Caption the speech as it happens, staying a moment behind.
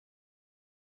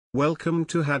Welcome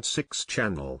to had6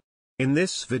 channel. In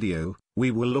this video,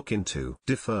 we will look into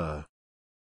defer.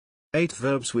 8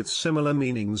 verbs with similar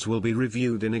meanings will be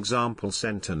reviewed in example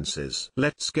sentences.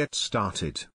 Let's get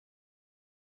started.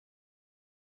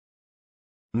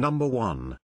 Number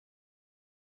 1.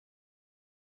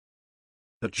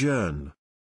 Adjourn,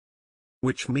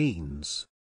 which means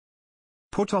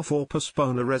put off or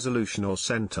postpone a resolution or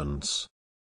sentence.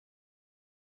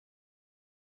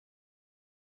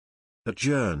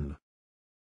 Adjourn.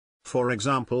 For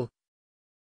example,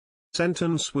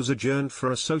 sentence was adjourned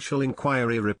for a social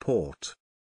inquiry report.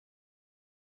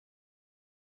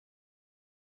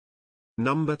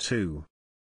 Number 2.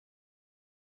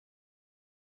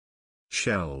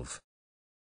 Shelve,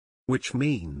 which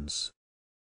means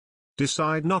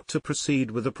decide not to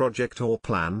proceed with a project or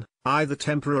plan, either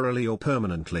temporarily or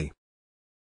permanently.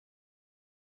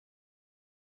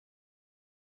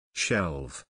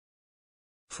 Shelve.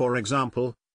 For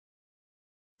example,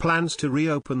 plans to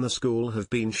reopen the school have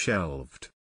been shelved.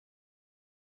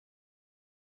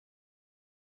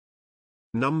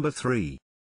 Number 3.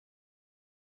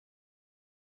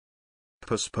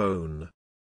 Postpone,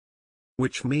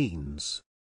 which means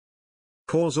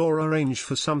cause or arrange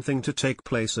for something to take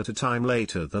place at a time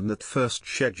later than that first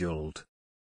scheduled.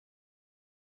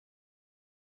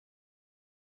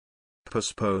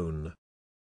 Postpone.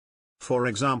 For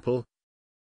example,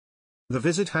 the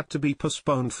visit had to be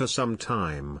postponed for some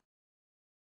time.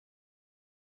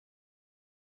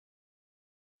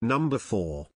 Number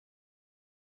 4.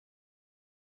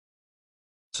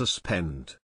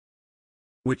 Suspend,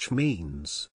 which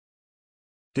means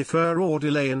defer or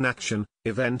delay an action,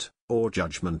 event, or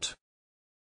judgment.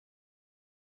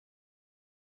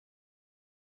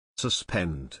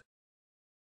 Suspend.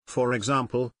 For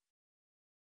example,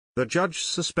 the judge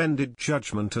suspended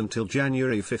judgment until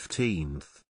January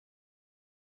 15th.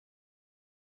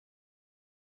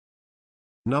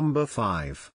 Number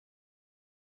 5.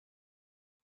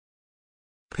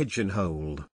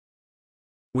 Pigeonhole,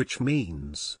 which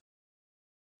means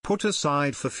put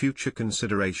aside for future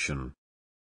consideration.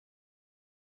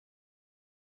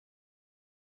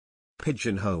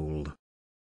 Pigeonhole.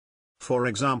 For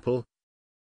example,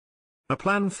 a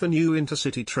plan for new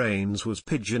intercity trains was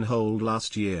pigeonholed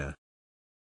last year.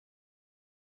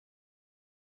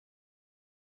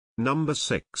 Number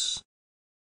 6.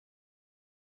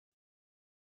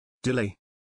 Delay,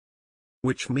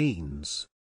 which means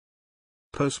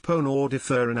postpone or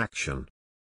defer an action.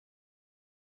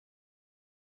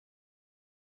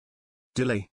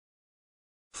 Delay.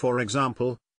 For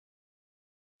example,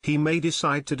 he may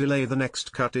decide to delay the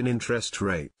next cut in interest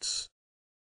rates.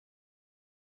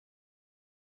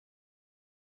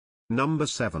 Number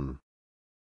 7.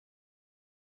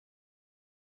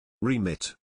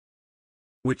 Remit,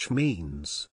 which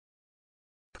means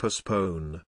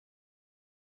postpone.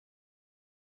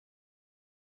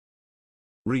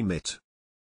 Remit.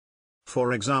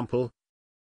 For example,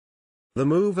 the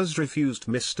movers refused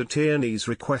Mr. Tierney's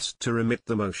request to remit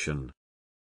the motion.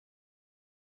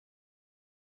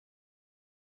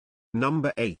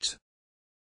 Number 8.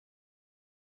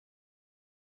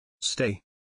 Stay,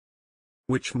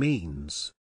 which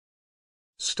means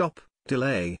stop,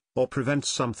 delay, or prevent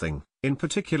something, in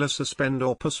particular suspend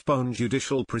or postpone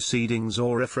judicial proceedings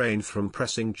or refrain from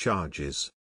pressing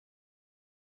charges.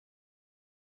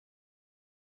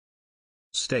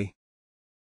 Stay.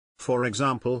 For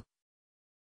example,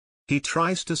 he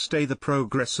tries to stay the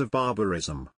progress of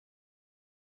barbarism.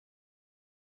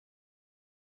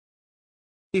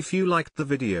 If you liked the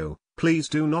video, please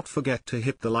do not forget to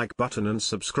hit the like button and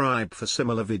subscribe for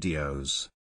similar videos.